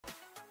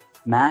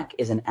MAC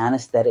is an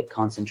anesthetic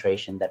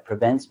concentration that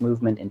prevents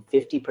movement in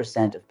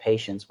 50% of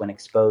patients when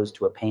exposed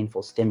to a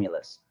painful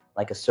stimulus,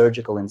 like a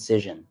surgical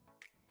incision.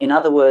 In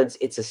other words,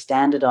 it's a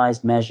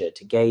standardized measure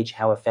to gauge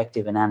how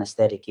effective an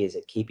anesthetic is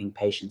at keeping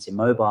patients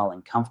immobile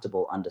and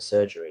comfortable under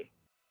surgery.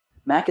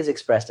 MAC is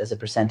expressed as a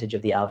percentage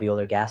of the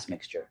alveolar gas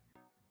mixture.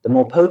 The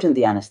more potent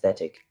the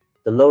anesthetic,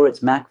 the lower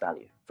its MAC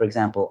value. For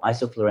example,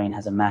 isoflurane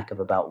has a MAC of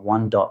about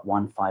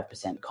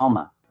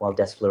 1.15%, while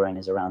desflurane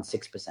is around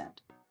 6%.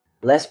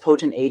 Less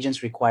potent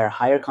agents require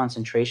higher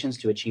concentrations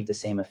to achieve the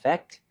same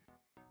effect.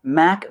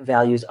 MAC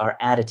values are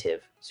additive,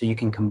 so you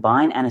can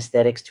combine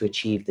anesthetics to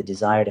achieve the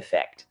desired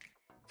effect.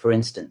 For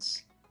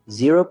instance,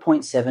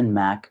 0.7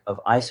 MAC of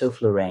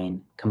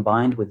isoflurane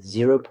combined with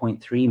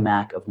 0.3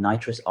 MAC of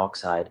nitrous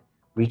oxide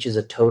reaches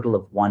a total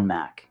of 1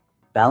 MAC,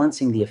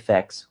 balancing the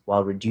effects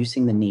while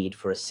reducing the need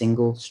for a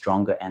single,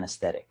 stronger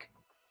anesthetic.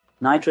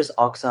 Nitrous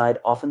oxide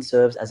often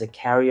serves as a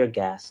carrier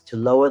gas to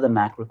lower the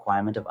MAC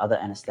requirement of other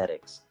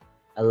anesthetics,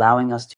 allowing us